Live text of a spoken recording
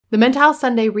The Mental Health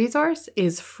Sunday resource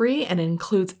is free and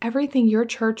includes everything your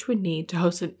church would need to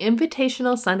host an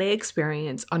invitational Sunday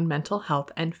experience on mental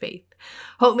health and faith.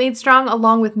 Hope Made Strong,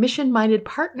 along with mission-minded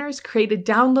partners, created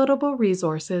downloadable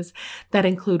resources that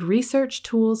include research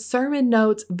tools, sermon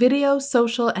notes, video,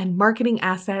 social, and marketing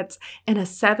assets, and a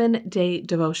 7-day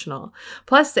devotional.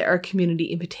 Plus, there are community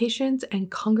invitations and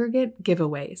congregate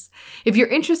giveaways. If you're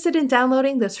interested in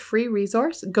downloading this free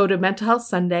resource, go to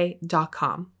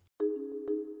mentalhealthsunday.com.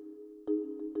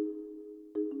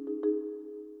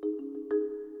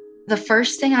 The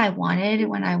first thing I wanted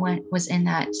when I was in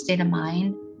that state of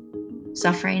mind,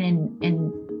 suffering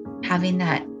and having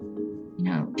that,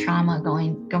 trauma,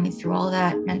 going through all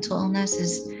that mental illness,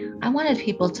 is I wanted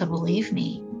people to believe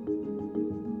me.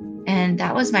 And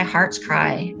that was my heart's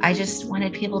cry. I just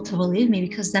wanted people to believe me,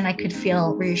 because then I could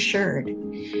feel reassured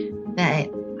that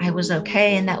I was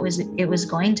okay and it was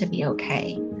going to be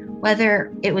okay.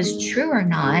 Whether it was true or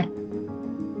not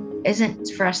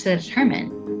isn't for us to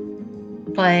determine.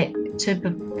 But to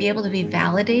be able to be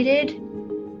validated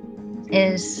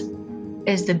is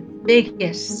the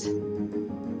biggest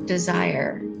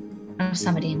desire of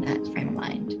somebody in that frame of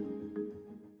mind.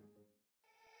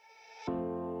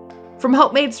 From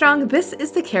Hope Made Strong, this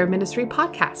is the Care Ministry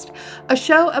Podcast, a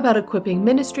show about equipping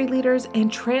ministry leaders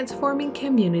and transforming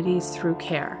communities through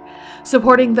care.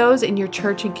 Supporting those in your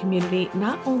church and community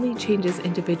not only changes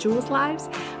individuals' lives,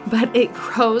 but it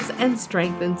grows and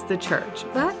strengthens the church.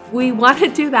 But we want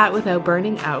to do that without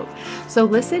burning out. So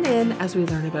listen in as we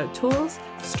learn about tools,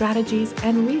 strategies,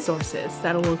 and resources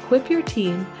that will equip your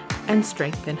team and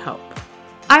strengthen hope.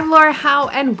 I'm Laura Howe,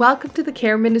 and welcome to the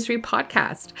Care Ministry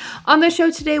Podcast. On the show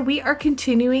today, we are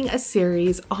continuing a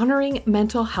series honoring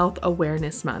Mental Health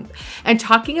Awareness Month and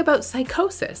talking about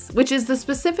psychosis, which is the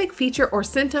specific feature or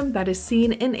symptom that is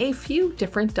seen in a few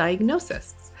different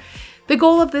diagnoses. The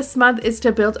goal of this month is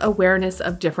to build awareness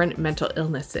of different mental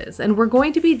illnesses, and we're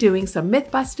going to be doing some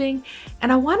myth busting,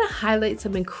 and I want to highlight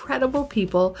some incredible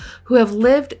people who have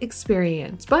lived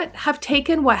experience, but have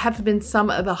taken what have been some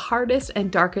of the hardest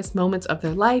and darkest moments of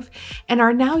their life and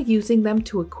are now using them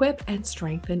to equip and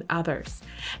strengthen others.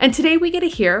 And today we get to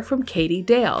hear from Katie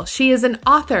Dale. She is an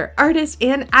author, artist,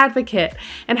 and advocate,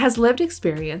 and has lived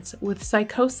experience with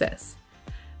psychosis.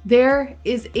 There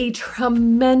is a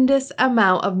tremendous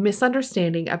amount of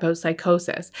misunderstanding about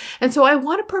psychosis, and so I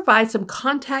want to provide some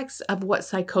context of what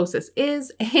psychosis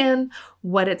is and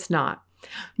what it's not.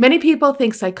 Many people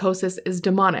think psychosis is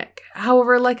demonic.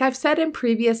 However, like I've said in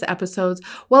previous episodes,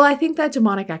 while I think that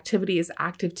demonic activity is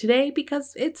active today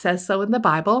because it says so in the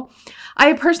Bible, I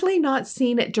have personally not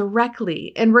seen it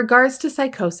directly in regards to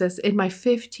psychosis in my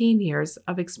 15 years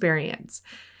of experience.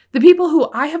 The people who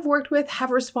I have worked with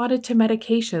have responded to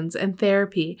medications and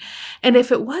therapy, and if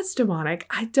it was demonic,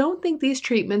 I don't think these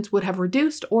treatments would have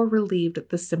reduced or relieved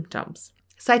the symptoms.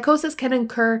 Psychosis can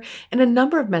occur in a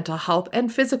number of mental health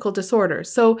and physical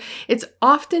disorders, so it's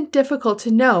often difficult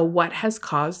to know what has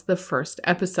caused the first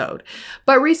episode.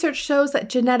 But research shows that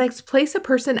genetics place a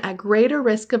person at greater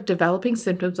risk of developing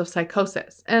symptoms of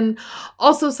psychosis. And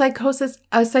also a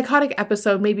psychotic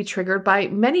episode may be triggered by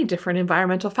many different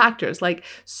environmental factors like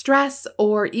stress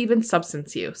or even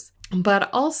substance use. But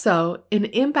also, an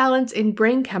imbalance in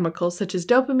brain chemicals such as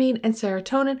dopamine and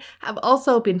serotonin have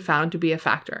also been found to be a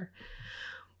factor.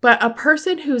 But a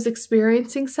person who's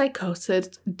experiencing psychosis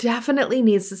definitely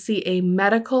needs to see a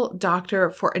medical doctor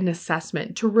for an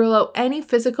assessment to rule out any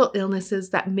physical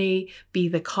illnesses that may be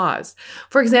the cause.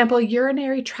 For example,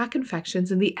 urinary tract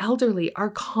infections in the elderly are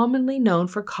commonly known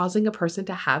for causing a person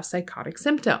to have psychotic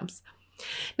symptoms.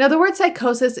 Now, the word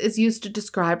psychosis is used to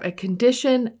describe a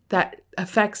condition that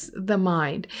affects the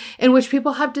mind, in which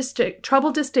people have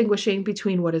trouble distinguishing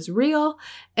between what is real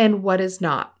and what is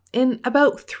not. And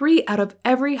about 3 out of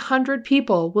every 100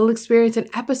 people will experience an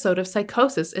episode of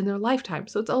psychosis in their lifetime,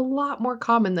 so it's a lot more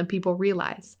common than people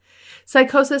realize.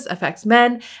 Psychosis affects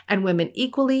men and women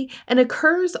equally and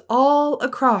occurs all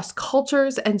across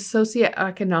cultures and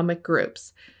socioeconomic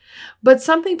groups. But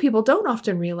something people don't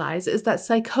often realize is that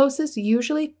psychosis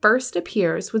usually first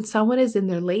appears when someone is in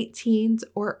their late teens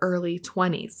or early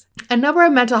 20s. A number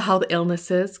of mental health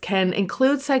illnesses can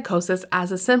include psychosis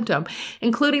as a symptom,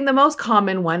 including the most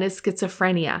common one is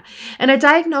schizophrenia. And a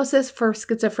diagnosis for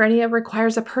schizophrenia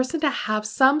requires a person to have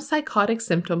some psychotic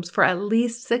symptoms for at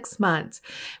least 6 months,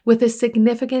 with a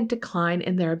significant decline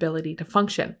in their ability to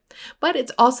function. But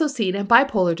it's also seen in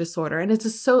bipolar disorder, and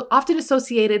it's often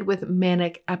associated with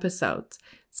manic episodes.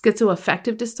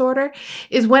 Schizoaffective disorder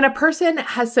is when a person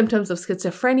has symptoms of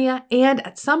schizophrenia and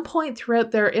at some point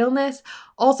throughout their illness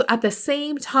also at the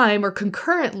same time or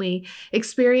concurrently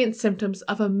experience symptoms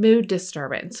of a mood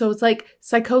disturbance. So it's like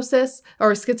psychosis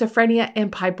or schizophrenia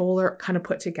and bipolar kind of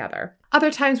put together. Other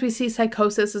times we see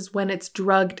psychosis is when it's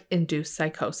drug-induced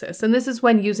psychosis. And this is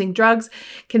when using drugs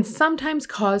can sometimes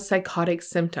cause psychotic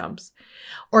symptoms.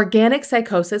 Organic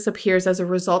psychosis appears as a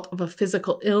result of a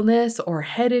physical illness or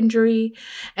head injury.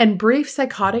 And brief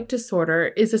psychotic disorder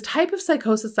is a type of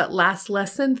psychosis that lasts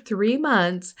less than 3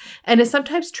 months and is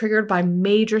sometimes triggered by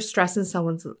major stress in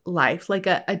someone's life, like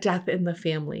a death in the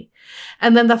family.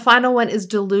 And then the final one is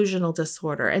delusional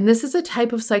disorder. And this is a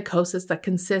type of psychosis that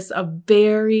consists of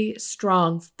very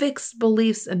strong fixed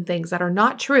beliefs and things that are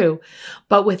not true,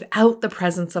 but without the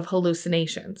presence of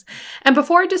hallucinations. And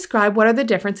before I describe what are the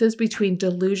differences between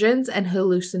delusions and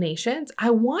hallucinations,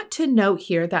 I want to note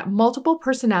here that multiple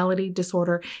personality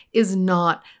disorder is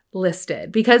not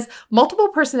listed because multiple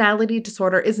personality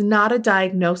disorder is not a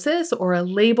diagnosis or a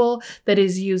label that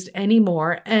is used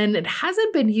anymore, and it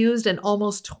hasn't been used in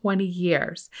almost 20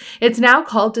 years. It's now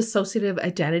called dissociative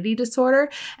identity disorder,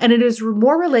 and it is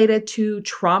more related to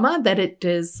trauma than it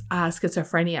is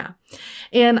schizophrenia.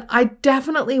 And I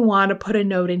definitely want to put a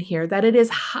note in here that it is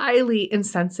highly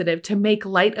insensitive to make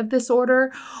light of this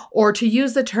disorder or to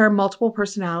use the term multiple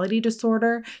personality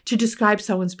disorder to describe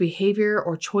someone's behavior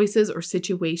or choices or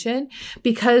situation,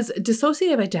 because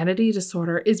dissociative identity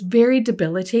disorder is very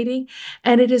debilitating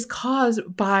and it is caused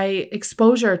by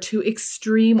exposure to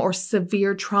extreme or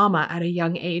severe trauma at a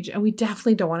young age. And we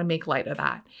definitely don't want to make light of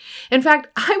that. In fact,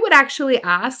 I would actually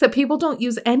ask that people don't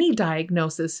use any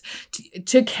diagnosis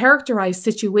to characterize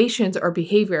situations or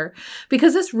behavior,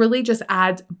 because this really just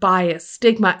adds bias,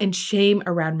 stigma, and shame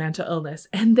around mental illness.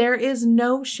 And there is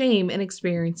no shame in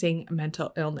experiencing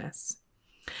mental illness.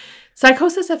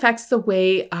 Psychosis affects the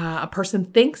way a person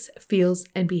thinks, feels,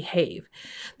 and behave.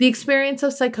 The experience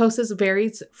of psychosis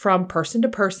varies from person to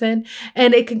person,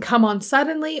 and it can come on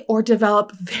suddenly or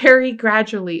develop very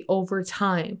gradually over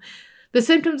time. The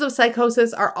symptoms of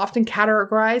psychosis are often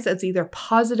categorized as either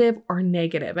positive or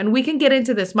negative. And we can get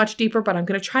into this much deeper, but I'm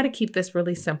going to try to keep this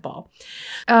really simple.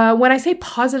 When I say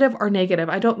positive or negative,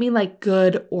 I don't mean like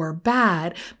good or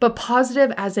bad, but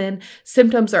positive as in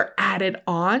symptoms are added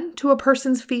on to a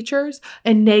person's features,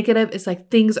 and negative is like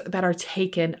things that are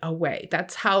taken away.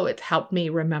 That's how it's helped me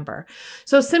remember.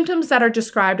 So symptoms that are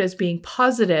described as being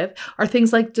positive are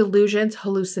things like delusions,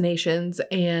 hallucinations,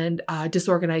 and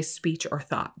disorganized speech or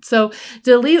thought. So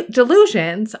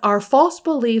delusions are false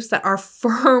beliefs that are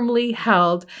firmly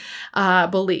held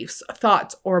beliefs,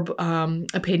 thoughts, or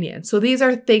opinions. So these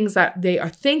are things that they are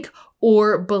think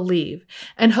or believe.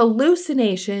 And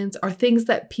hallucinations are things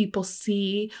that people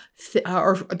see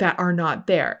or that are not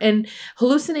there. And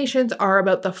hallucinations are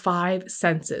about the 5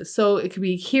 senses. So it could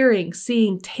be hearing,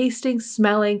 seeing, tasting,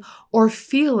 smelling, or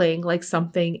feeling like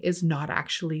something is not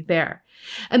actually there.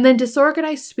 And then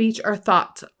disorganized speech or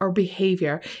thoughts or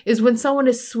behavior is when someone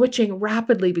is switching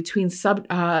rapidly between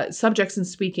subjects and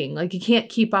speaking, like you can't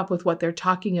keep up with what they're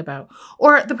talking about,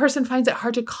 or the person finds it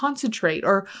hard to concentrate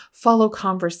or follow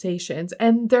conversations,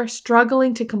 and they're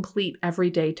struggling to complete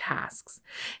everyday tasks.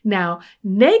 Now,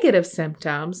 negative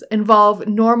symptoms involve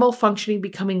normal functioning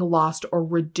becoming lost or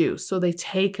reduced, so they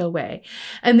take away.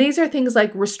 And these are things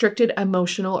like restricted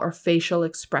emotional or facial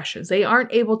expressions. They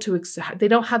aren't able to, they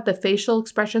don't have the facial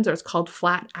expressions, or it's called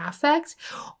flat affect,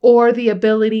 or the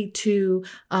ability to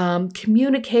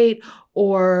communicate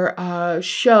or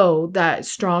show that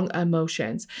strong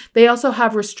emotions. They also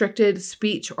have restricted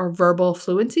speech or verbal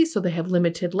fluency, so they have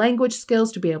limited language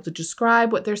skills to be able to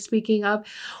describe what they're speaking of,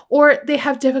 or they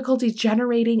have difficulty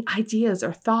generating ideas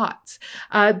or thoughts.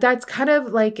 That's kind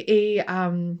of like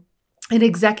an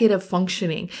executive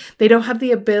functioning. They don't have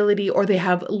the ability, or they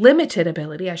have limited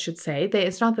ability, I should say.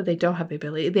 It's not that they don't have the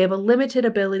ability. They have a limited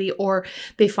ability, or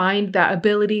they find that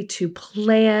ability to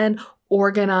plan,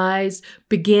 organize,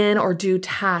 begin, or do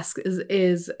tasks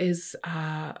is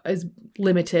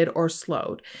limited or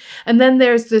slowed. And then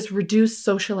there's this reduced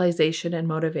socialization and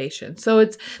motivation. So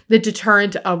it's the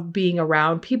deterrent of being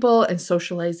around people and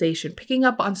socialization, picking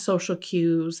up on social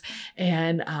cues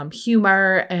and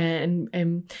humor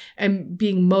and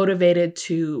being motivated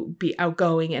to be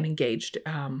outgoing and engaged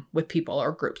with people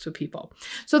or groups of people.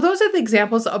 So those are the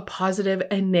examples of positive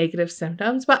and negative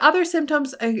symptoms, but other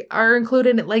symptoms are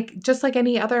included, like just just like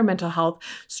any other mental health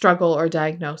struggle or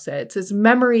diagnosis. It's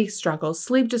memory struggles,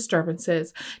 sleep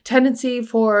disturbances, tendency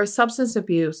for substance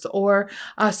abuse, or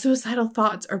suicidal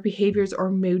thoughts or behaviors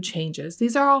or mood changes.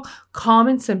 These are all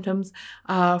common symptoms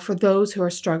for those who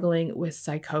are struggling with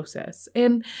psychosis.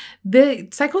 And the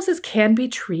psychosis can be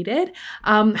treated.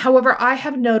 However, I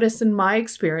have noticed in my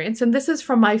experience, and this is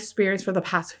from my experience for the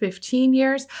past 15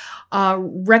 years,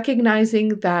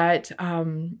 recognizing that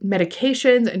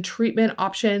medications and treatment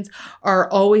options are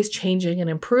always changing and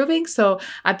improving. So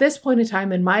at this point in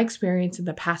time, in my experience in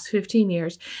the past 15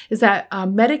 years, is that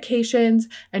medications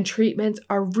and treatments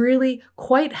are really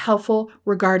quite helpful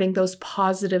regarding those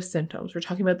positive symptoms. We're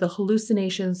talking about the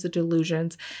hallucinations, the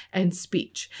delusions, and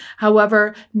speech.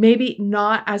 However, maybe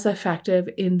not as effective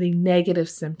in the negative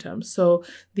symptoms. So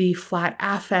the flat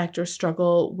affect or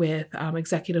struggle with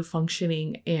executive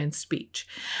functioning and speech.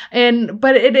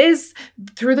 But it is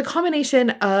through the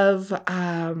combination of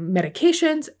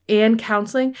medications and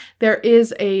counseling, there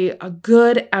is a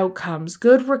good outcomes,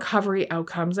 good recovery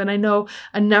outcomes. And I know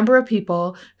a number of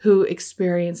people who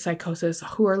experience psychosis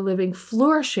who are living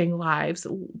flourishing lives,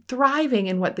 thriving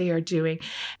in what they are doing.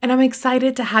 And I'm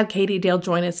excited to have Katie Dale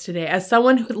join us today. As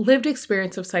someone who lived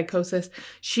experience of psychosis,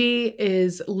 she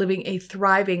is living a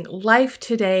thriving life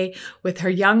today with her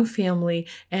young family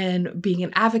and being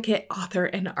an advocate, author,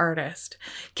 and artist.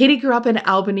 Katie grew up in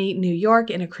Albany, New York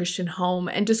in a Christian home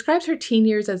and describes her teen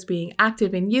years as being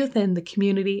active in youth and the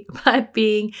community, but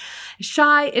being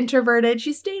shy, introverted.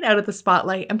 She stayed out of the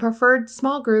spotlight and preferred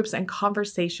small groups and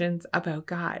conversations about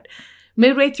God.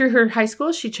 Midway through her high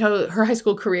school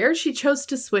career, she chose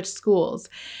to switch schools.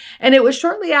 And it was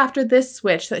shortly after this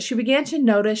switch that she began to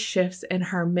notice shifts in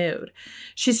her mood.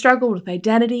 She struggled with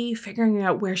identity, figuring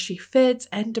out where she fits,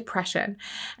 and depression.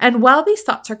 And while these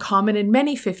thoughts are common in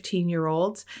many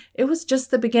 15-year-olds, it was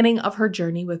just the beginning of her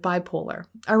journey with bipolar.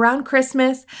 Around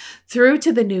Christmas through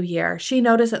to the new year, she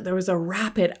noticed that there was a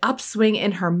rapid upswing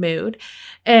in her mood,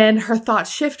 and her thoughts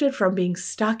shifted from being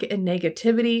stuck in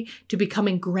negativity to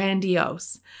becoming grandiose.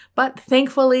 But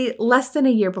thankfully, less than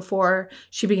a year before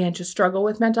she began to struggle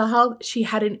with mental health, she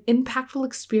had an impactful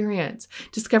experience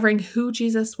discovering who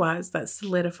Jesus was that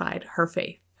solidified her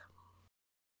faith.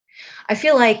 I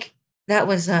feel like that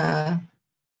was a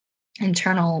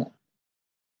internal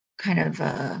kind of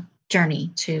a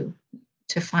journey to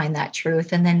find that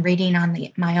truth. And then reading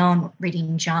my own,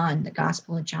 reading John, the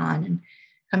Gospel of John, and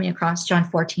coming across John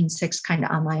 14:6 kind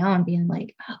of on my own, being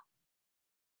like, oh,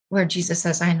 where Jesus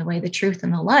says, I am the way, the truth,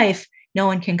 and the life. No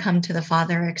one can come to the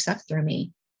Father except through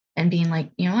me. And being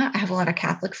like, you know what? I have a lot of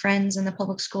Catholic friends in the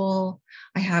public school.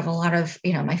 I have a lot of,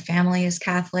 my family is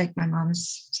Catholic, my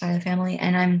mom's side of the family.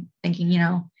 And I'm thinking,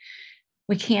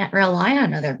 we can't rely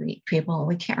on other people.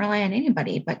 We can't rely on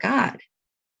anybody but God.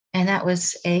 And that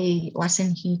was a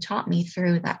lesson he taught me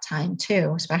through that time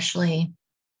too, especially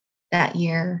that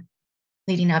year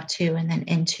leading up to and then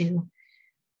into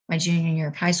my junior year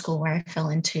of high school, where I fell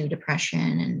into depression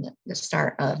and the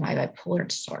start of my bipolar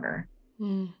disorder.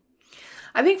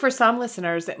 I think for some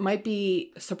listeners, it might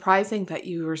be surprising that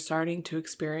you were starting to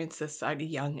experience this at a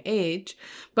young age,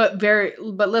 but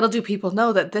little do people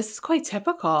know that this is quite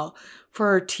typical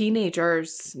for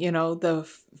teenagers. The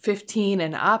 15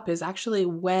 and up is actually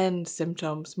when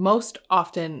symptoms, most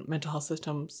often mental health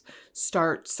symptoms,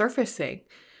 start surfacing.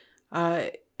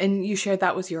 And you shared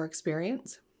that was your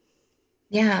experience?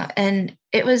 Yeah. And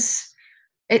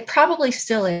it probably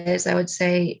still is, I would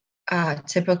say,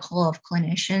 typical of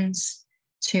clinicians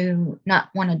to not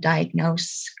want to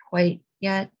diagnose quite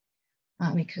yet,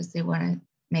 because they want to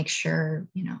make sure,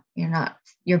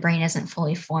 your brain isn't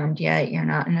fully formed yet. You're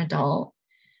not an adult.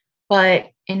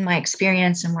 But in my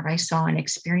experience and what I saw and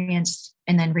experienced,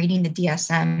 and then reading the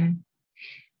DSM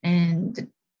and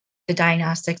the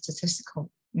Diagnostic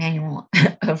Statistical Manual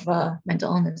of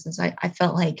mental illnesses, I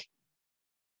felt like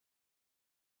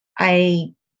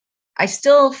I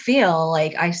still feel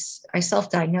like I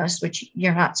self-diagnosed, which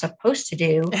you're not supposed to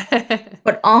do,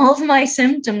 but all of my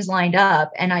symptoms lined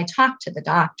up, and I talked to the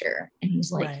doctor, and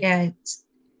he's like, right. Yeah,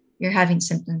 you're having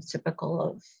symptoms typical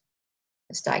of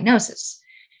this diagnosis.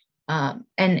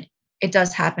 And it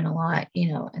does happen a lot,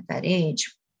 at that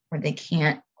age where they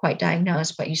can't quite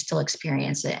diagnose, but you still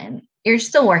experience it. And you're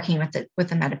still working with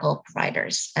the medical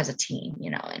providers as a team,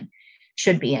 and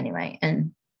should be anyway.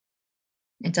 And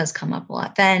it does come up a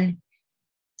lot then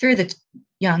through the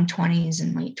young 20s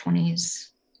and late 20s.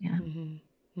 Yeah.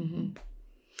 Mm-hmm. Mm-hmm.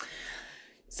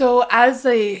 So as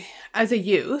a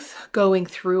youth going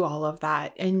through all of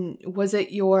that, and was it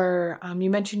you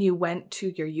mentioned you went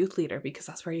to your youth leader because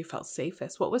that's where you felt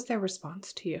safest. What was their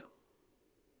response to you?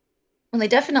 Well, they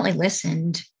definitely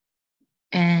listened,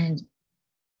 and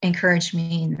encouraged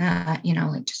me in that,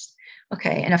 like just,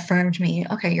 okay, and affirmed me,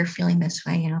 okay, you're feeling this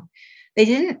way, They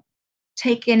didn't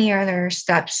take any other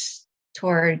steps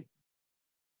toward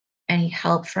any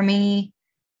help for me,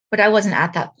 but I wasn't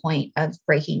at that point of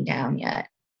breaking down yet.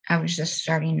 I was just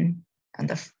starting on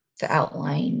the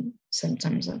outlying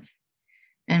symptoms of,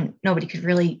 and nobody could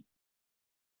really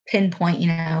pinpoint,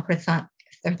 put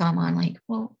their thumb on like,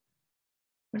 well,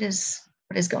 what is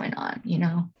going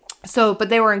on. So, but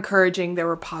they were encouraging, they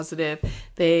were positive.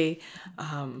 They,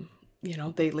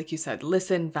 they, like you said,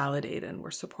 listened, validated, and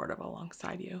were supportive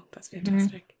alongside you. That's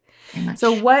fantastic. Very much.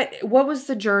 So what was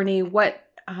the journey?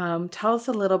 Tell us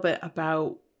a little bit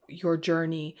about your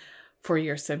journey for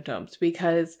your symptoms,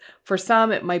 because for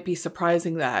some, it might be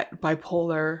surprising that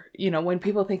bipolar, when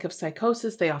people think of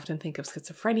psychosis, they often think of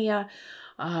schizophrenia.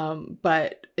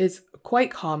 But it's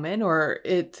quite common, or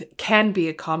it can be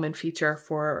a common feature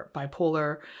for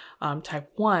bipolar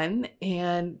type 1.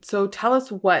 And so tell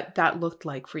us what that looked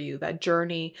like for you, that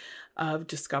journey of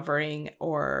discovering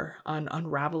or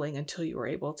unraveling until you were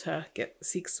able to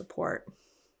seek support.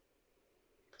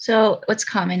 So what's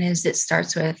common is it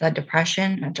starts with a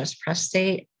depression, a just depressed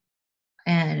state.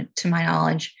 And to my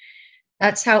knowledge,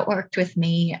 that's how it worked with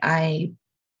me. I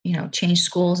changed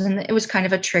schools, and it was kind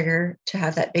of a trigger to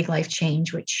have that big life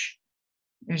change, which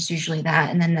there's usually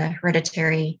that. And then the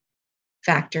hereditary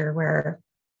factor, where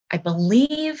I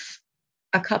believe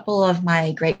a couple of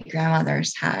my great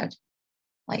grandmothers had,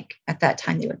 like at that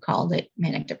time they would call it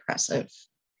manic depressive,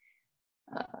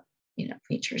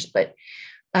 features. But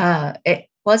it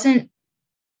wasn't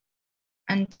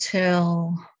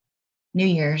until New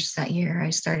Year's that year I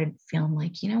started feeling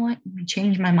like, you know what,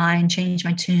 change my mind, change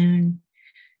my tune,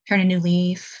 turn a new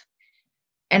leaf.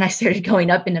 And I started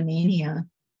going up into mania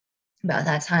about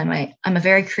that time. I'm a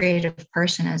very creative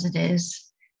person as it is.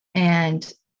 And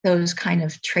those kind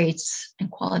of traits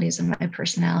and qualities of my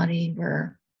personality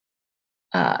were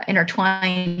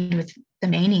intertwined with the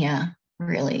mania,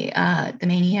 really. The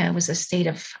mania was a state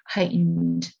of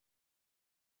heightened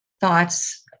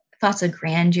thoughts of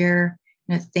grandeur,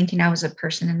 thinking I was a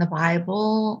person in the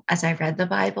Bible. As I read the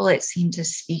Bible, it seemed to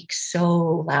speak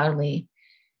so loudly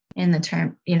in the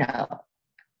term,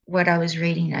 what I was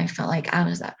reading. I felt like I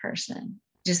was that person.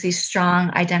 Just these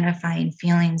strong identifying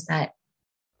feelings that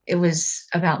it was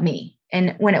about me.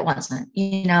 And when it wasn't,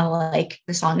 like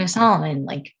the Song of Solomon,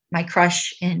 like my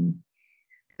crush in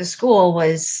the school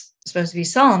was supposed to be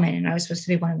Solomon, and I was supposed to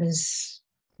be one of his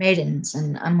maidens.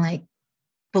 And I'm like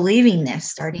believing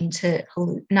this, starting to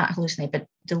not hallucinate, but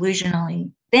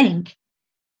delusionally think.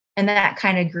 And that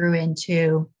kind of grew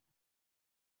into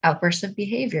outbursts of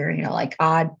behavior, like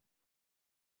odd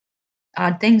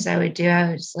things I would do.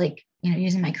 I was like,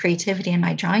 using my creativity and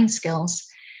my drawing skills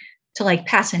to like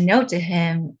pass a note to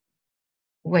him,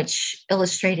 which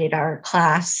illustrated our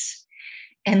class.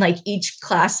 And like each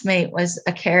classmate was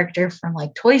a character from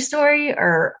like Toy Story,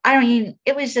 or it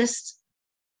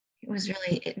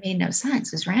made no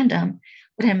sense. It was random.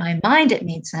 But in my mind, it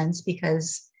made sense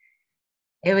because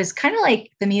it was kind of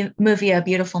like the movie A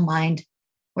Beautiful Mind,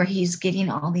 where he's getting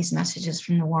all these messages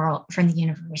from the world, from the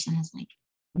universe, and is like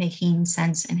making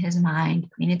sense in his mind,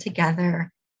 putting it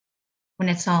together, when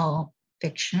it's all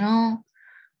fictional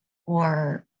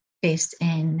or based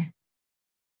in,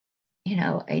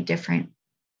 a different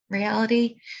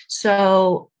reality.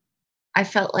 So I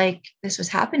felt like this was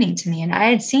happening to me. And I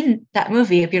had seen that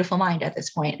movie, A Beautiful Mind, at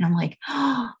this point. And I'm like,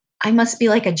 oh, I must be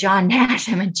like a John Nash.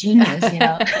 I'm a genius,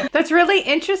 That's really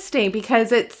interesting,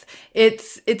 because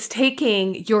it's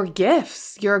taking your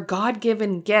gifts, your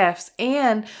God-given gifts,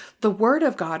 and the word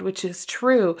of God, which is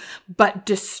true, but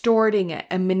distorting it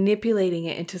and manipulating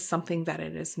it into something that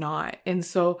it is not. And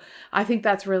so I think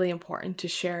that's really important to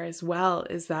share as well,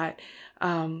 is that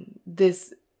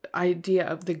this idea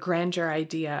of the grandeur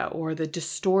idea, or the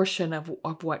distortion of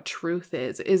what truth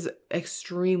is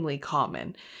extremely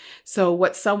common. So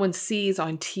what someone sees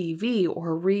on TV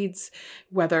or reads,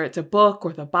 whether it's a book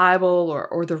or the Bible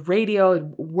or the radio,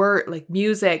 word like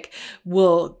music,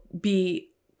 will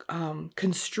be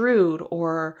construed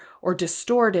or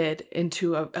distorted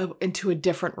into a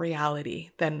different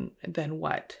reality than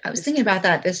what I was thinking about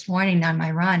that this morning on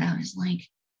my run. I was like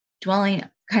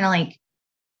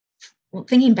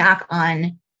thinking back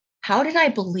on, how did I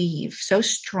believe so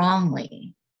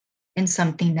strongly in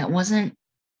something that wasn't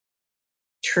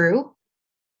true?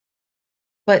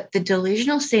 But the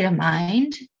delusional state of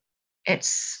mind,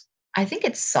 I think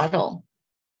it's subtle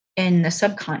in the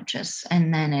subconscious,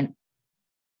 and then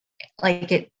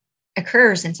it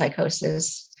occurs in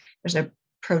psychosis. There's a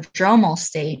prodromal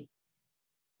state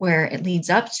where it leads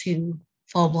up to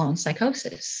full-blown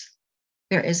psychosis.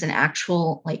 there is an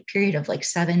actual like period of like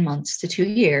 7 months to 2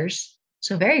 years.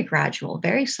 So very gradual,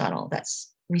 very subtle.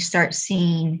 We start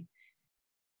seeing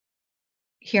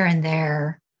here and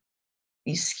there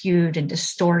these skewed and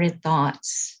distorted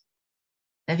thoughts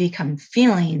that become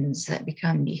feelings, that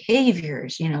become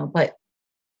behaviors, but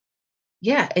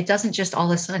yeah, it doesn't just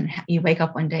all of a sudden you wake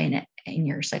up one day and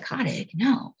you're psychotic.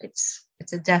 No, it's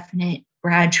a definite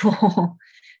gradual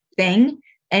thing.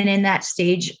 And in that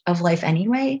stage of life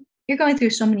anyway, you're going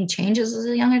through so many changes as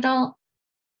a young adult.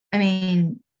 I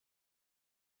mean,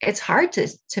 it's hard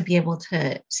to be able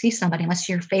to see somebody unless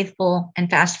you're faithful and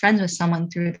fast friends with someone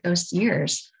through those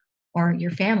years, or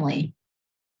your family.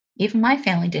 Even my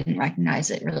family didn't recognize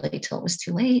it really till it was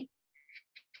too late.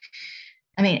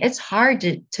 I mean, it's hard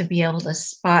to be able to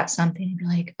spot something and be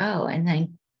like, oh, and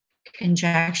then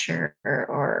conjecture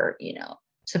or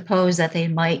suppose that they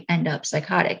might end up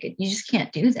psychotic. You just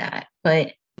can't do that.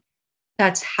 But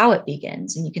that's how it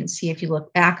begins. And you can see, if you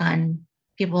look back on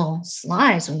people's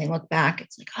lives, when they look back,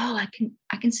 it's like, oh,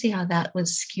 I can see how that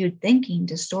was skewed thinking,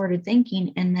 distorted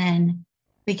thinking, and then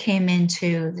we came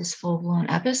into this full-blown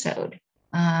episode.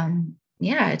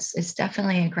 Yeah, it's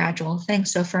definitely a gradual thing.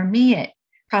 So for me, it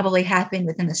probably happened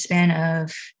within the span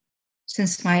of,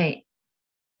 since my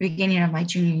beginning of my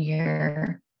junior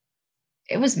year,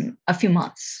 it was a few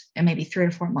months, and maybe 3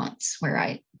 or 4 months, where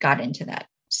I got into that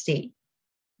state.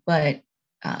 But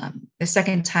the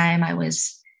second time I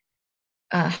was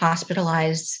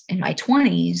hospitalized in my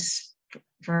 20s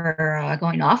for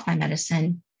going off my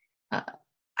medicine,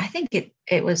 I think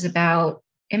it was about,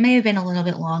 it may have been a little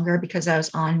bit longer because I was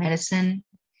on medicine.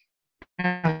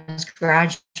 I was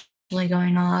gradually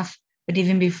going off. But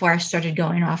even before I started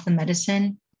going off the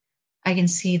medicine, I can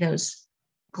see those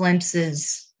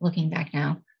glimpses, looking back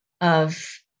now, of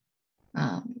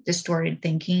distorted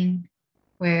thinking,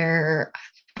 where,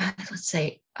 let's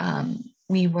say,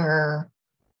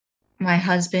 my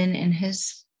husband and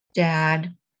his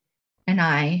dad and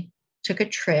I took a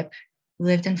trip. We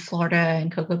lived in Florida,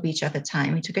 in Cocoa Beach at the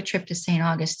time. We took a trip to St.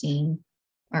 Augustine,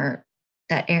 or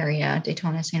that area,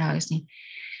 Daytona, St. Augustine,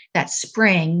 that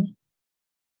spring.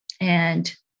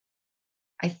 And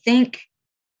I think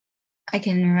I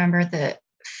can remember the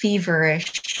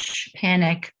feverish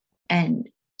panic and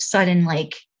sudden,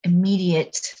 like,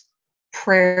 immediate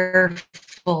prayerful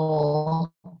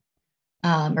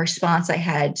response I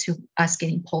had to us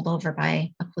getting pulled over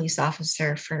by a police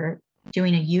officer for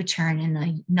doing a U-turn in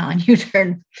a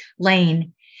non-U-turn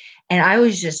lane. And I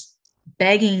was just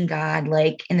begging God,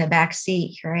 like, in the back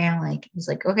seat. Here I am, like, he's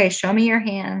like, okay, show me your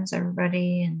hands,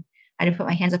 everybody. And I had to put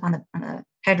my hands up on the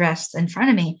headrest in front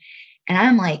of me. And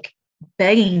I'm like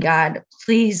begging God,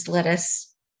 please let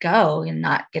us go and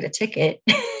not get a ticket.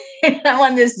 And I'm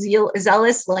on this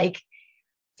zealous, like,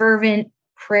 fervent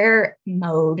prayer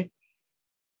mode.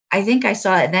 I think I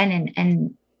saw it then,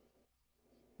 and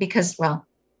because, well,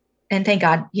 and thank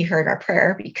God he heard our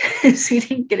prayer, because we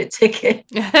didn't get a ticket.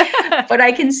 But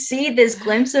I can see this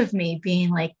glimpse of me being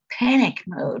like panic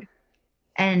mode.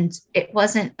 And it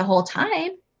wasn't the whole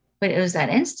time, but it was that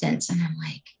instance. And I'm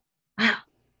like,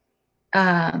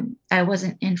 wow. I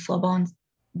wasn't in full-blown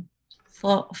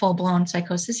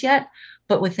psychosis yet,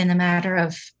 but within a matter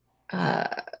of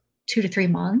 2 to 3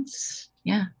 months,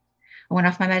 yeah, I went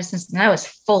off my medicines, and I was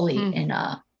fully in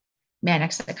a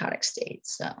manic psychotic state.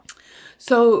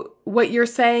 So what you're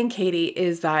saying, Katie,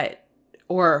 is that,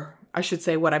 or I should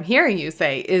say what I'm hearing you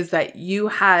say, is that you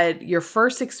had your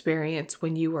first experience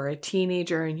when you were a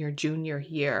teenager in your junior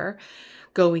year,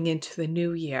 going into the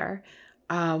new year.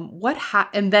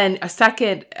 And then a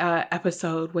second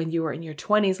episode when you were in your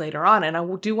 20s later on. And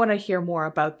I do want to hear more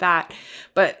about that.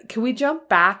 But can we jump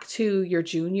back to your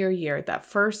junior year, that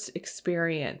first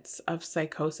experience of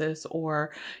psychosis,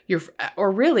 or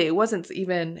really, it wasn't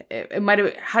even, it might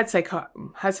have had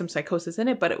some psychosis in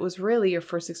it, but it was really your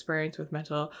first experience with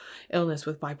mental illness,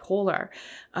 with bipolar.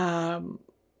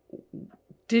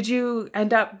 Did you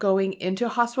end up going into a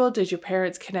hospital? Did your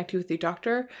parents connect you with your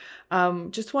doctor?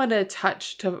 Just want to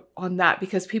touch on that,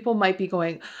 because people might be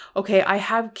going, okay, I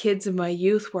have kids in my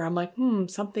youth where I'm like,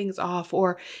 something's off,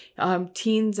 or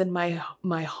teens in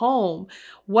my home.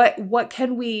 What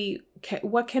can we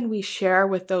share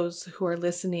with those who are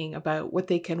listening about what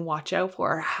they can watch out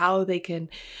for, or how they can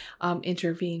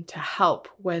intervene to help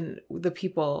when the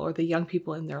people, or the young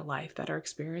people in their life that are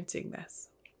experiencing this?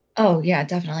 Oh yeah,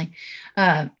 definitely.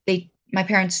 My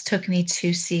parents took me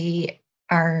to see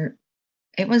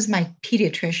it was my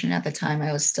pediatrician at the time.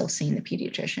 I was still seeing the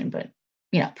pediatrician, but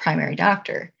primary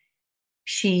doctor.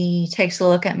 She takes a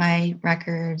look at my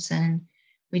records, and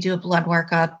we do a blood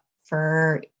workup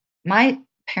for my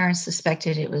parents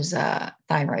suspected it was a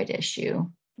thyroid issue,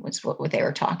 was what they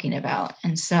were talking about.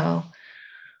 And so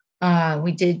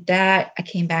we did that. I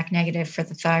came back negative for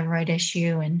the thyroid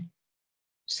issue. And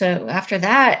so after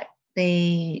that,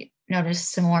 they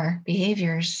noticed some more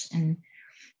behaviors and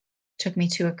took me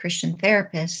to a Christian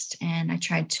therapist. And I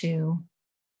tried to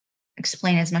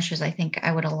explain as much as I think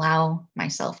I would allow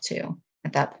myself to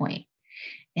at that point.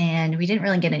 And we didn't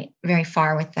really get very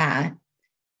far with that.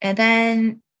 And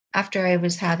then after I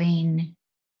was having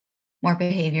more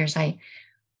behaviors, I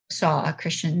saw a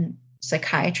Christian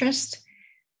psychiatrist,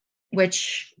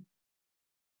 which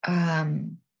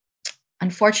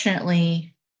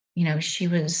unfortunately, she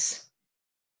was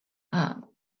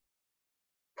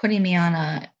putting me on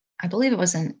I believe it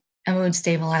was a mood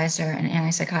stabilizer, an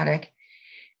antipsychotic.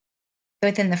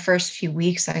 Within the first few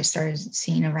weeks, I started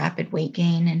seeing a rapid weight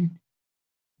gain and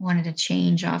wanted to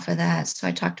change off of that. So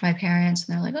I talked to my parents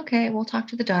and they're like, okay, we'll talk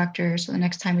to the doctor. So the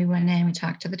next time we went in, we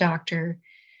talked to the doctor.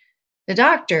 The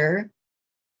doctor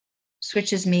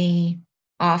switches me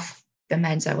off the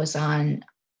meds I was on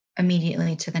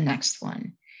immediately to the next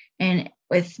one. And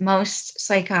with most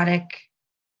psychotic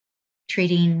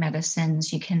treating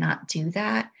medicines, you cannot do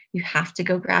that. You have to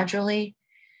go gradually.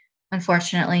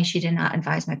 Unfortunately, she did not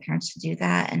advise my parents to do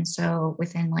that. And so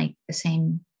within like the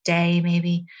same day,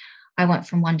 maybe, I went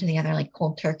from one to the other like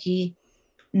cold turkey.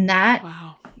 And that,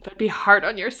 Wow, that'd be hard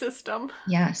on your system.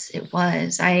 yes, it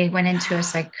was. I went into a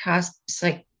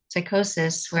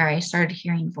psychosis where I started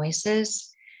hearing voices.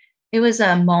 It was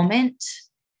a moment.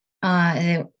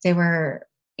 They were,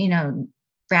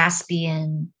 raspy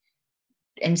and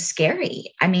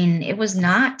scary. I mean, it was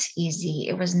not easy.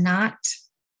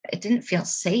 It didn't feel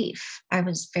safe. I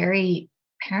was very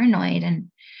paranoid,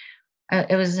 and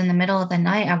it was in the middle of the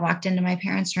night. I walked into my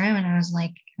parents' room and I was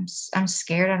like, I'm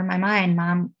scared out of my mind.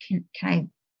 Mom, can I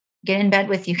get in bed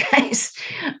with you guys?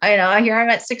 Here I'm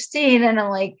at 16 and I'm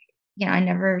like, I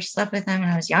never slept with them when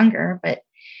I was younger, but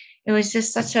it was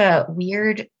just such a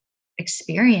weird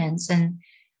experience. And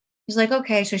he's like,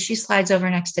 okay. So she slides over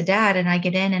next to dad and I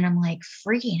get in and I'm like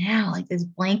freaking out. Like this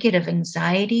blanket of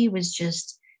anxiety was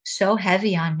just so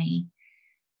heavy on me.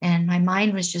 And my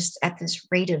mind was just at this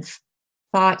rate of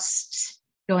thoughts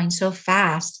going so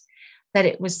fast that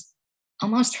it was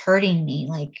almost hurting me,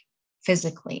 like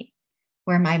physically,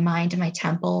 where my mind and my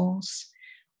temples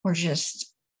were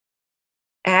just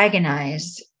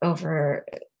agonized over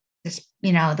this,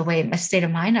 the way my state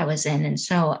of mind I was in. And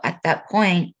so at that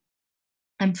point,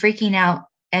 I'm freaking out,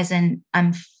 as in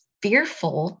I'm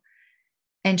fearful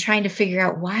and trying to figure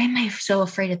out, why am I so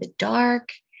afraid of the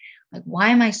dark? Like, why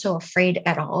am I so afraid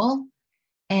at all?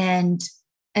 And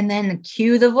then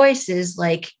cue the voices,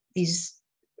 like these,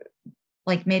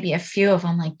 like maybe a few of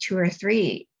them, like 2 or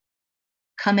 3,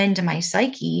 come into my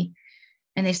psyche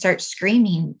and they start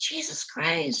screaming, Jesus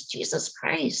Christ, Jesus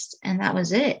Christ. And that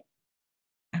was it.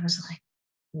 I was like,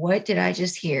 what did I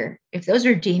just hear? If those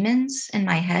are demons in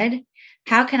my head,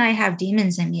 how can I have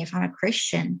demons in me if I'm a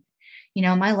Christian?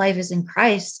 My life is in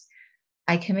Christ.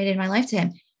 I committed my life to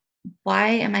him. Why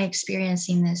am I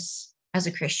experiencing this as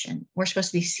a Christian? We're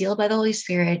supposed to be sealed by the Holy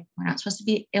Spirit. We're not supposed to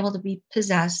be able to be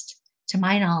possessed. To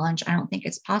my knowledge, I don't think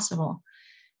it's possible.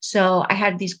 So I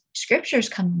had these scriptures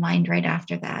come to mind right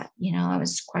after that. I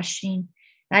was questioning,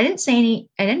 and I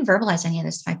didn't verbalize any of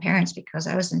this to my parents because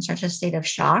I was in such a state of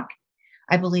shock.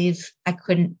 I believe I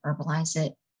couldn't verbalize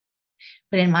it.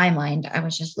 But in my mind, I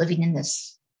was just living in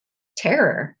this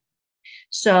terror.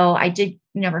 So I did,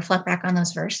 reflect back on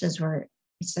those verses where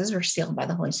it says we're sealed by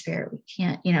the Holy Spirit. We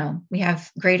can't, we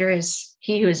have greater is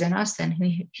he who is in us than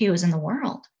he who is in the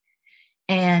world.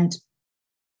 And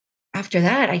after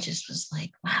that, I just was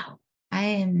like, wow,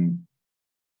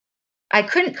 I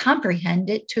couldn't comprehend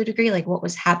it to a degree, like what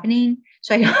was happening.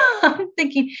 So I'm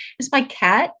thinking, is my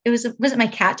cat, was it my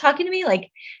cat talking to me? Like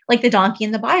the donkey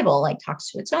in the Bible, like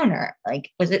talks to its owner. Like,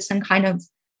 was it some kind of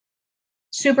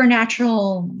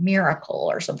supernatural miracle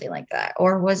or something like that?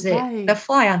 Or was it the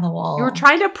fly on the wall? You were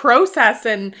trying to process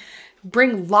and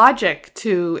bring logic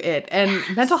to it, and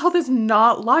mental health is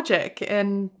not logic.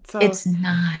 And so it's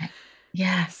not.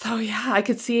 Yeah. So yeah, I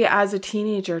could see as a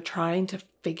teenager trying to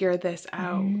figure this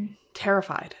out,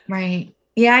 terrified. Right.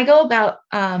 Yeah. I go about,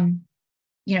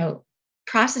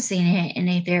 processing it in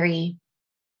a very,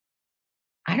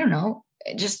 I don't know,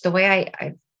 just the way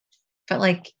I felt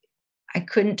like I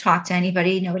couldn't talk to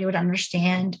anybody. Nobody would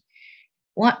understand.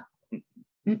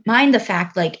 Mind the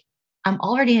fact, like, I'm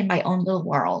already in my own little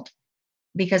world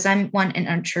because I'm, 1, an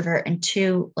introvert, and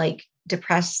 2, like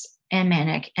depressed and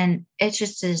manic. And it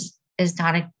just is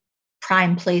not a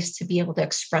prime place to be able to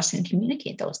express and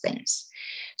communicate those things.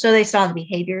 So they saw the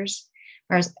behaviors,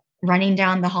 whereas running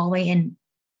down the hallway and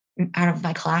out of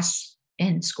my class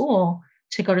in school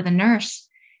to go to the nurse,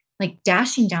 like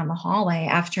dashing down the hallway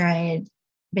after I had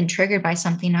been triggered by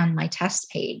something on my test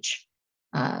page,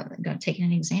 taking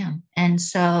an exam. And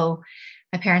so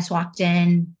my parents walked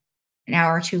in an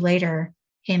hour or two later,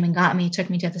 came and got me, took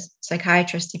me to the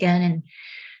psychiatrist again, and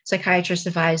psychiatrist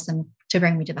advised them to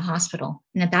bring me to the hospital.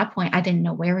 And at that point, I didn't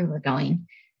know where we were going.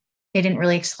 They didn't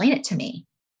really explain it to me.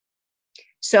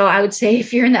 So I would say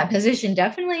if you're in that position,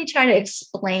 definitely try to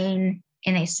explain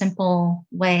in a simple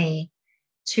way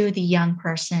to the young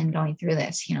person going through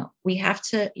this.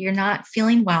 You're not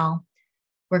feeling well.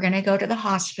 We're going to go to the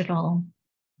hospital.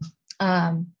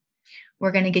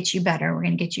 We're going to get you better. We're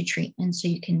going to get you treatment so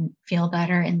you can feel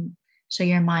better and so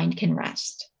your mind can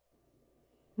rest.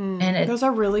 Those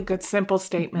are really good, simple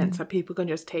statements that people can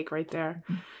just take right there.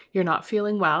 You're not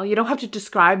feeling well. You don't have to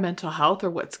describe mental health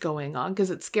or what's going on because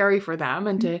it's scary for them.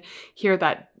 And to hear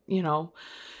that,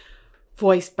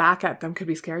 voice back at them could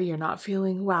be scary. You're not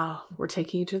feeling well. We're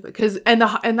taking you to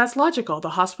and that's logical.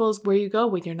 The hospital is where you go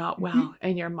when you're not well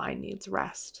and your mind needs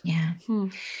rest. Yeah.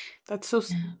 That's so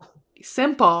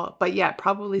simple, but yet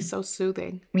probably so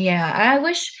soothing. Yeah. I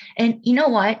wish, and you know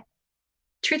what?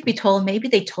 Truth be told, maybe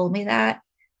they told me that,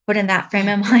 but in that frame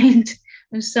of mind,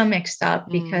 I was so mixed up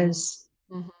because,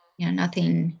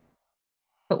 nothing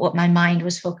but what my mind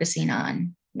was focusing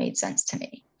on made sense to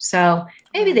me. So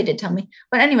maybe they did tell me,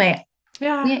 but anyway.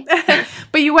 Yeah.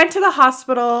 But you went to the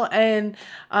hospital and,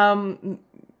 I'm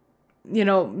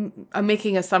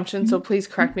making assumptions, so please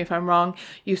correct me if I'm wrong.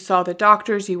 You saw the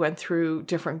doctors, you went through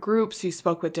different groups, you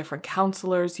spoke with different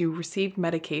counselors, you received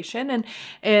medication.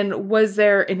 And was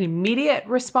there an immediate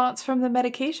response from the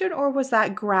medication, or was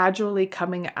that gradually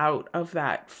coming out of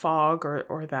that fog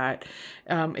or that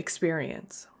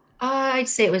experience? I'd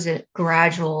say it was a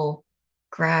gradual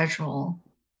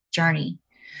journey.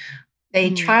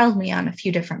 They trialed me on a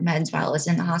few different meds while I was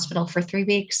in the hospital for 3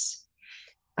 weeks.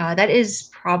 That is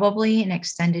probably an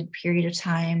extended period of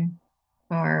time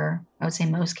for, I would say,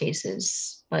 most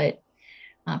cases. But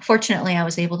fortunately, I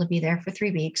was able to be there for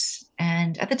 3 weeks.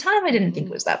 And at the time, I didn't think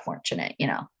it was that fortunate.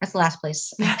 That's the last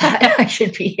place I thought I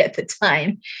should be at the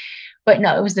time. But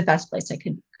no, it was the best place I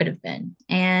could have been.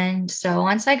 And so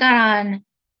once I got on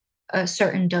a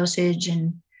certain dosage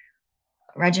and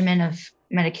regimen of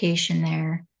medication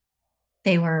there,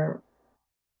 they were,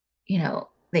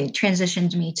 they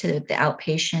transitioned me to the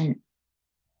outpatient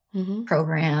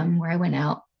program where I went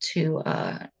out to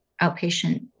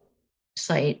outpatient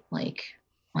site like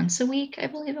once a week, I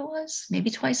believe it was,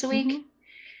 maybe twice a week.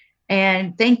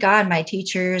 And thank God my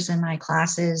teachers and my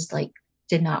classes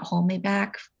did not hold me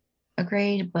back a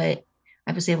grade, but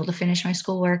I was able to finish my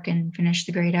schoolwork and finish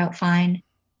the grade out fine.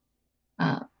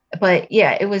 But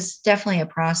yeah, it was definitely a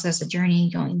process, a journey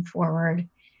going forward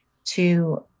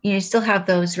to, still have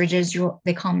those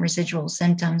they call them residual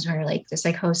symptoms, where like the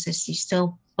psychosis, you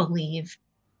still believe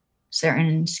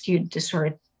certain skewed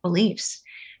distorted beliefs,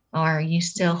 or you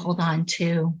still hold on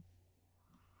to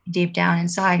deep down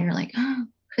inside. You're like, oh,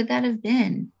 could that have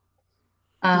been?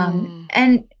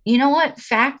 And you know what?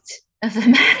 Fact of the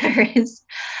matter is,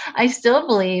 I still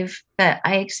believe that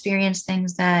I experienced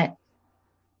things that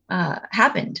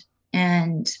happened.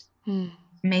 And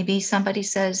maybe somebody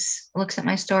looks at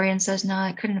my story and says, no,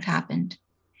 it couldn't have happened.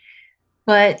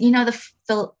 But,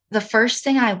 the first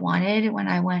thing I wanted when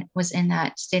I was in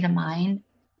that state of mind,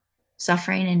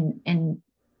 suffering and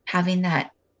having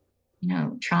that,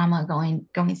 trauma,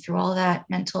 going through all that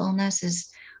mental illness, is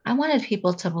I wanted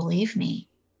people to believe me.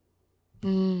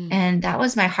 And that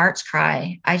was my heart's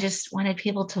cry. I just wanted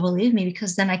people to believe me,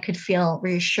 because then I could feel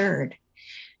reassured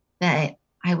that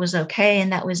I was okay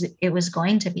and it was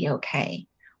going to be okay.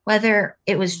 Whether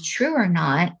it was true or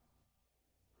not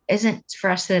isn't for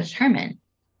us to determine,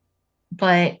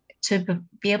 but to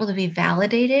be able to be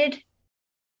validated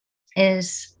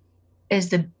is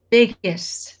the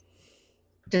biggest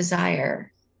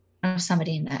desire of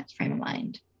somebody in that frame of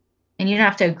mind. And you don't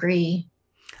have to agree.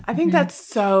 I think that's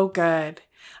so good.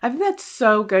 I think that's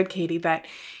so good, Katie, that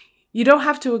you don't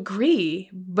have to agree,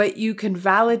 but you can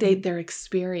validate their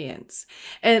experience.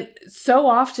 And so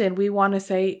often we want to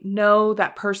say, no,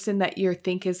 that person that you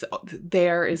think is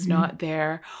there is not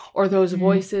there, or those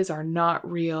voices are not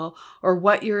real, or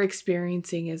what you're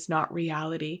experiencing is not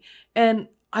reality. And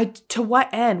to what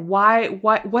end? Why?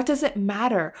 What does it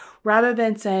matter? Rather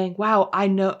than saying, wow, I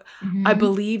know, I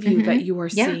believe you that you are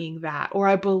seeing that, or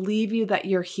I believe you that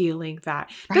you're healing that.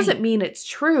 Right. Doesn't mean it's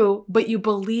true, but you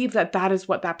believe that that is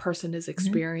what that person is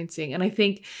experiencing. And I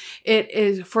think it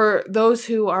is for those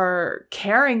who are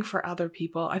caring for other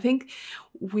people. I think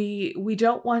we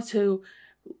don't want to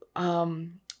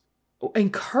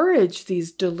encourage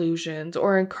these delusions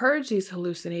or encourage these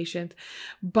hallucinations,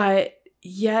 but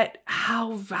yet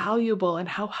how valuable and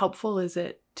how helpful is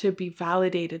it to be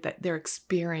validated that they're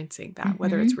experiencing that,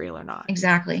 whether Mm-hmm. it's real or not.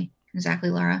 Exactly,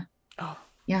 Laura. Oh,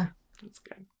 Yeah. that's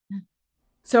good.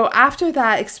 So after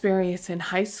that experience in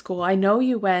high school, I know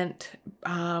you went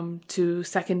to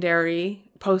secondary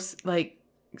post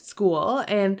school,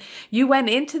 and you went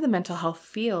into the mental health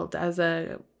field as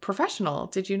a professional,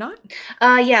 did you not?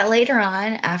 Yeah, later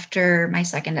on, after my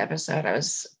second episode, I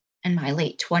was in my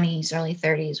late 20s, early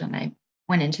 30s when I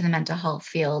went into the mental health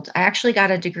field. I actually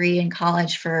got a degree in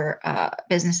college for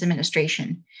business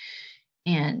administration,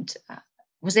 and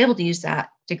was able to use that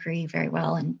degree very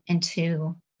well and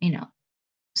into,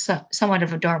 somewhat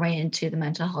of a doorway into the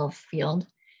mental health field.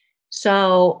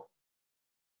 So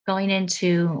going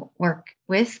into work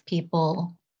with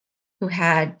people who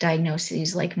had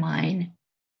diagnoses like mine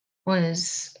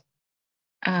was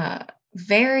uh,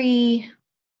 very,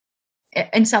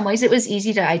 in some ways, it was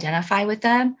easy to identify with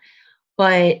them,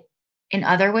 but in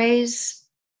other ways,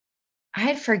 I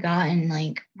had forgotten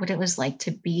like what it was like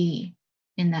to be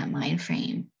in that mind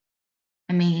frame.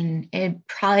 I mean, it had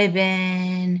probably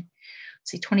been,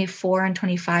 let's see, 24 and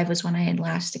 25 was when I had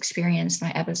last experienced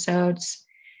my episodes.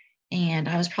 And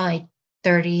I was probably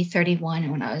 30,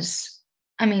 31 when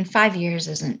I mean, 5 years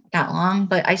isn't that long,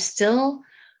 but I still,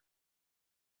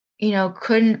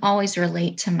 couldn't always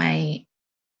relate to my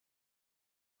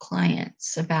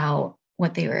clients about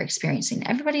what they were experiencing.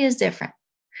 Everybody is different.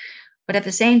 But at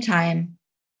the same time,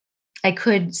 I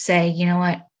could say, you know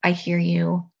what, I hear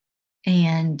you.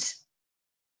 And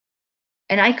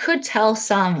I could tell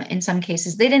some in some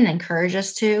cases they didn't encourage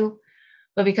us to,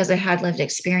 but because I had lived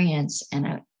experience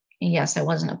and yes, I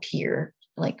wasn't a peer,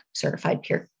 like certified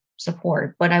peer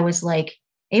support, but I was like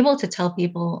able to tell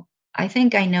people, I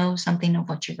think I know something of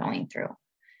what you're going through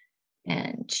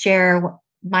and share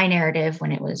my narrative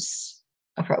when it was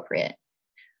appropriate.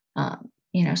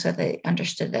 So they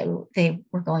understood that they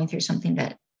were going through something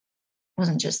that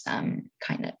wasn't just them,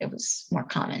 kind of, it was more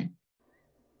common.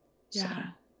 So, Yeah,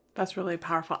 that's really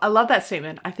powerful. I love that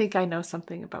statement. I think I know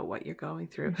something about what you're going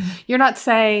through. mhm, You're not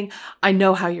saying, I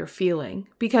know how you're feeling,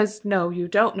 because no, you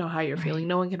don't know how you're feeling. right,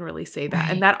 No one can really say that.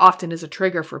 And right. that often is a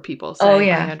trigger for people Oh, saying, I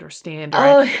yeah. understand, or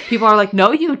Oh, people are like,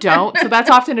 no, you don't. So that's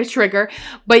often a trigger.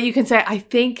 But you can say,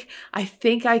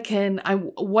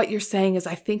 what you're saying is,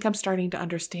 I think I'm starting to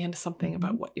understand something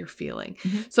about mhm, what you're feeling.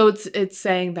 mhm, So it's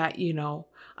saying that,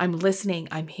 I'm listening,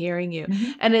 I'm hearing you.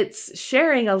 mhm, And it's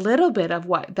sharing a little bit of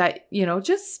what that,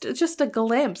 just a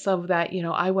glimpse of that,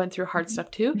 I went through hard mhm, stuff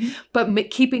too, mhm.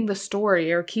 but keeping the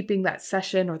story or keeping that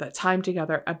session or that time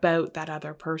together about that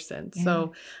other person. Yeah.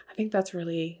 So I think that's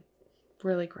really,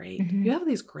 really great. You Mhm. have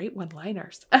these great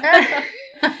one-liners.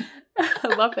 I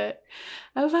love it.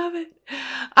 I love it.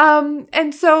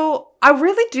 And so I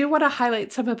really do want to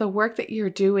highlight some of the work that you're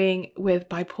doing with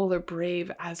Bipolar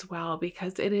Brave as well,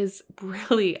 because it is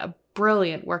really a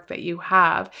brilliant work that you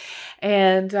have.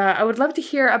 And I would love to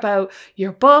hear about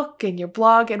your book and your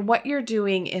blog and what you're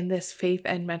doing in this faith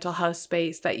and mental health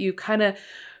space that you kind of,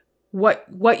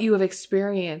 what you have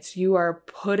experienced, you are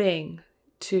putting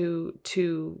to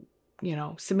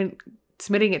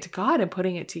submitting it to God and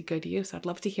putting it to good use. I'd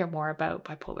love to hear more about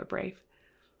Bipolar Brave.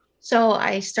 So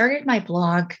I started my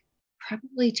blog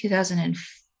probably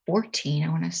 2014, I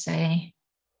want to say.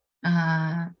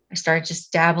 I started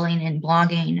just dabbling in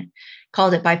blogging,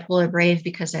 called it Bipolar Brave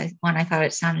because one, I thought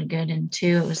it sounded good, and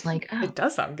two, it was like, oh, It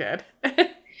does sound good.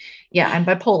 yeah, I'm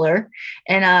bipolar,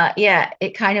 and yeah,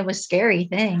 it kind of was a scary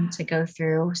thing Yeah. to go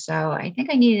through. So I think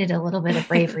I needed a little bit of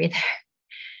bravery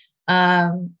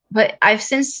there. But I've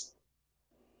since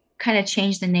kind of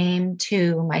changed the name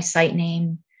to my site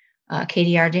name,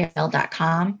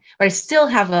 kdrdale.com, but I still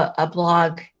have a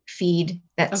blog feed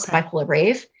that's Okay. Bipolar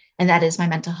Brave, and that is my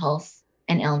mental health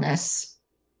and illness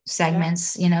Yeah.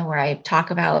 segments, where I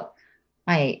talk about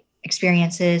my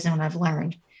experiences and what I've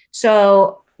learned.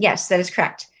 So, yes, that is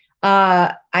correct.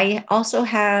 I also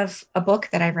have a book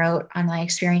that I wrote on my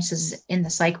experiences in the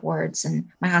psych wards and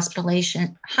my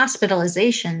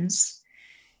hospitalizations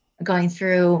going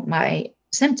through my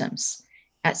symptoms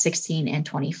at 16 and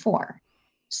 24.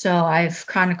 So I've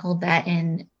chronicled that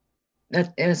it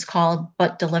was called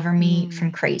But Deliver Me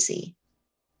from Mm. Crazy.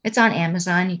 It's on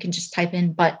Amazon. You can just type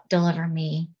in But Deliver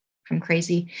Me from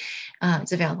Crazy.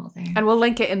 It's available there. And we'll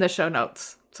link it in the show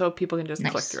notes so people can just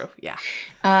click Nice. through. Yeah.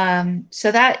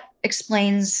 So that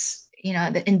explains,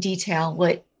 in detail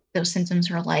what those symptoms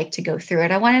were like to go through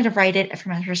it. I wanted to write it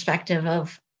from a perspective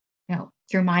of,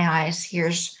 through my eyes.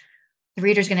 The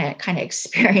reader's going to kind of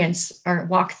experience or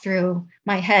walk through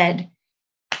my head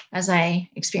as I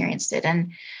experienced it.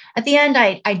 And at the end,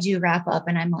 I do wrap up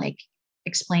and I'm like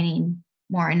explaining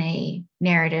more in a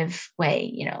narrative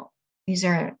way, these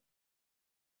are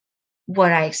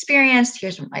what I experienced.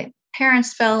 Here's what my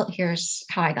parents felt. Here's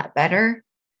how I got better.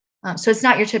 So it's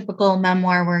not your typical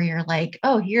memoir where you're like,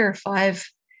 oh, here are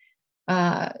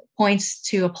 5 points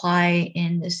to apply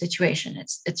in this situation.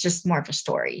 It's just more of a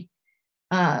story.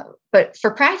 But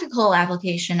for practical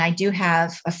application, I do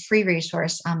have a free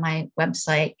resource on my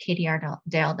website,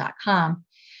 katierdale.com.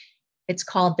 It's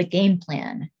called The Game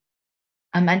Plan,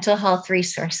 a mental health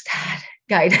resource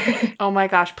guide. Oh my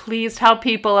gosh, please tell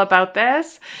people about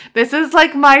this. This is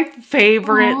like my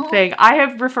favorite Aww. thing. I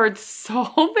have referred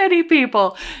so many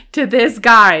people to this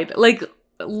guide. Like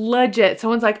legit,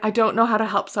 someone's like, I don't know how to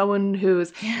help someone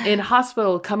who's in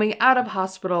hospital, coming out of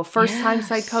hospital, first time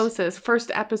psychosis, first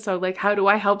episode. Like, how do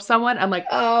I help someone? I'm like,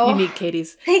 you need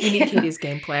Katie's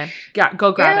game plan. Yeah,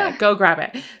 go grab it. Go grab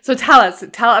it. So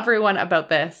tell everyone about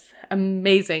this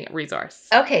amazing resource.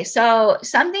 Okay, so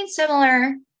something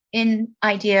similar in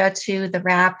idea to the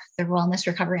RAP, the Wellness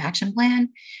Recovery Action Plan,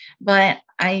 but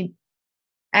I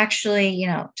actually,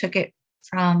 took it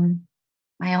from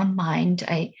my own mind.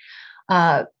 I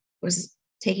was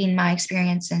taking my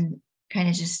experience and kind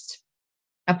of just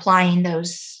applying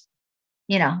those,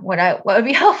 what would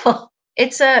be helpful.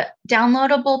 It's a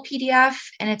downloadable PDF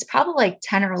and it's probably like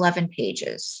 10 or 11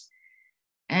 pages.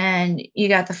 And you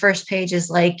got the first page is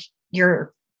like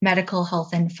your medical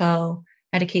health info,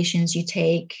 medications you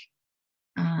take.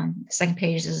 The second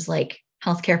page is like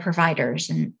healthcare providers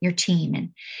and your team.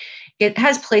 And it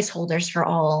has placeholders for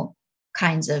all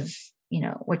kinds of,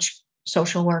 which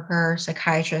social worker,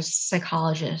 psychiatrist,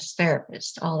 psychologist,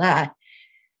 therapist, all that.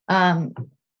 And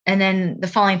then the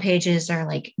following pages are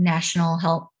like national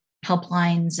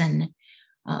helplines and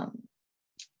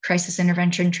crisis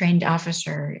intervention trained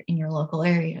officer in your local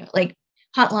area, like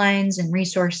hotlines and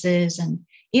resources, and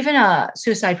even a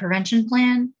suicide prevention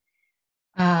plan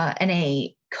and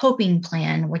a coping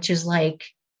plan, which is like,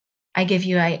 I give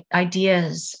you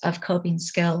ideas of coping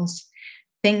skills,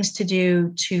 things to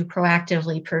do to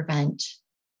proactively prevent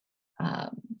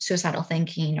suicidal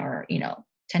thinking or,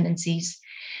 tendencies.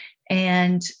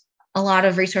 And a lot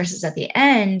of resources at the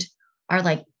end are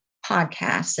like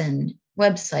podcasts and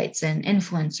websites and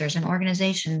influencers and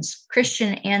organizations,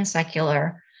 Christian and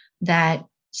secular, that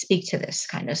speak to this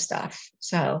kind of stuff.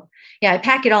 So yeah, I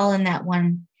pack it all in that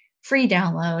one free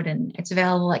download, and it's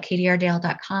available at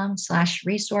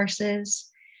katierdale.com/resources.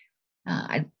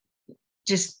 I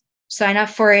just sign up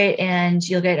for it and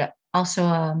you'll get also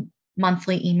a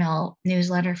monthly email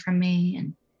newsletter from me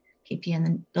and keep you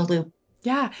in the loop.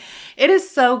 Yeah, it is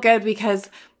so good because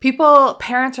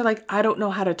parents are like, I don't know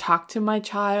how to talk to my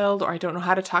child, or I don't know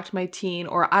how to talk to my teen,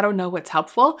 or I don't know what's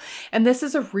helpful. And this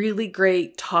is a really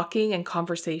great talking and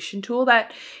conversation tool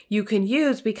that you can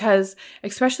use because,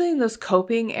 especially in those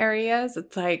coping areas,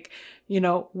 it's like,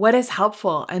 what is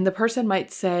helpful? And the person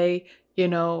might say,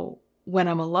 when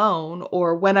I'm alone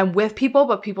or when I'm with people,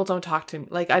 but people don't talk to me.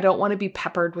 Like, I don't want to be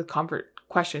peppered with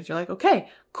questions. You're like, okay,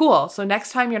 cool. So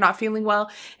next time you're not feeling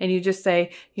well and you just say,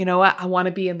 you know what, I want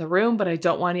to be in the room, but I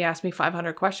don't want you to ask me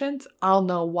 500 questions. I'll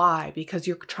know why, because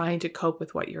you're trying to cope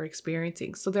with what you're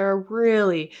experiencing. So there are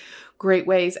really great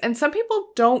ways. And some people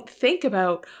don't think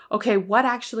about, okay, what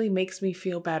actually makes me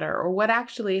feel better, or what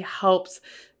actually helps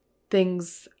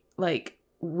things like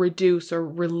reduce or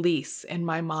release in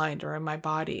my mind or in my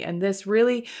body. And this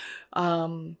really,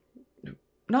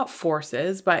 not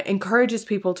forces, but encourages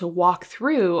people to walk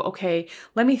through, okay,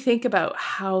 let me think about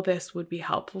how this would be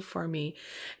helpful for me.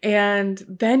 And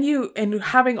then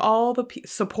having all the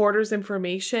supporters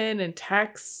information and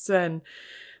texts and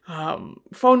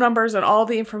phone numbers and all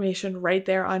the information right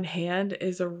there on hand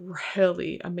is a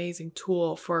really amazing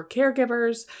tool for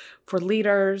caregivers, for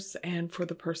leaders, and for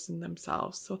the person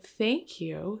themselves. So thank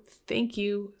you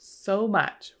so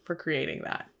much for creating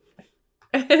that.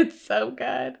 It's so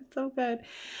good. It's so good.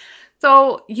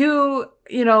 So you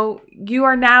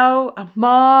are now a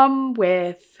mom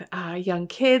with young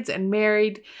kids and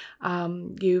married.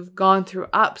 You've gone through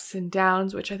ups and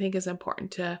downs, which I think is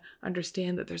important to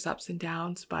understand, that there's ups and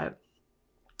downs, but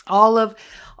all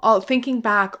thinking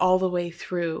back all the way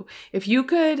through, if you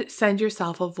could send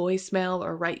yourself a voicemail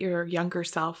or write your younger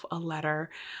self a letter,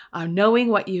 knowing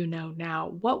what you know now,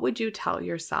 what would you tell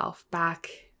yourself back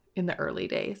in the early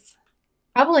days?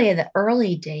 Probably in the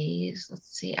early days,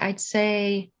 let's see, I'd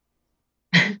say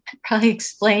probably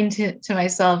explain to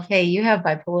myself, hey, you have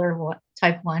bipolar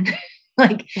type 1.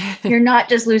 Like, you're not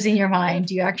just losing your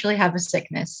mind. You actually have a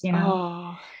sickness,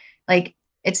 Oh, like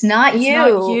it's not it's you.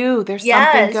 not you. There's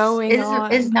something going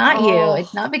on. It's not you.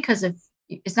 It's not because of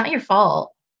it's not your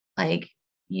fault. Like,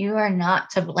 you are not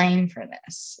to blame for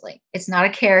this. Like, it's not a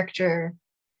character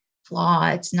flaw.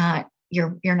 It's not,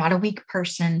 you're not a weak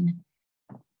person.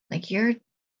 Like, you're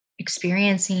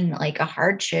experiencing like a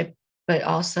hardship, but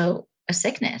also a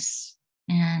sickness.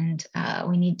 And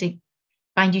we need to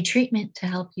find you treatment to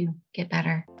help you get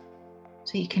better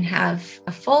so you can have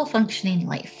a full functioning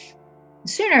life. The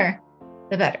sooner,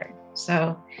 the better.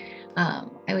 So I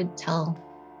would tell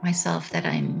myself that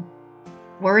I'm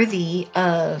worthy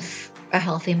of a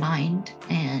healthy mind,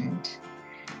 and,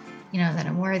 that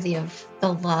I'm worthy of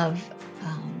the love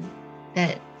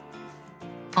that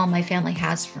all my family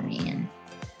has for me and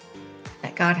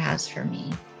that God has for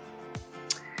me.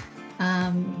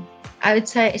 I would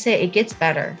say it gets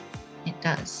better. It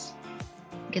does.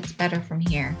 It gets better from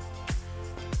here.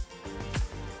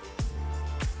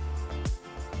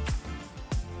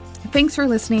 Thanks for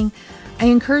listening. I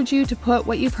encourage you to put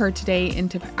what you've heard today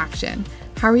into action.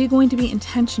 How are you going to be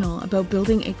intentional about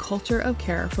building a culture of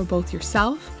care for both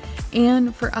yourself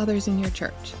and for others in your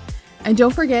church? And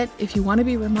don't forget, if you want to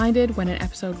be reminded when an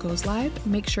episode goes live,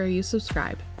 make sure you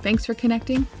subscribe. Thanks for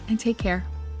connecting, and take care.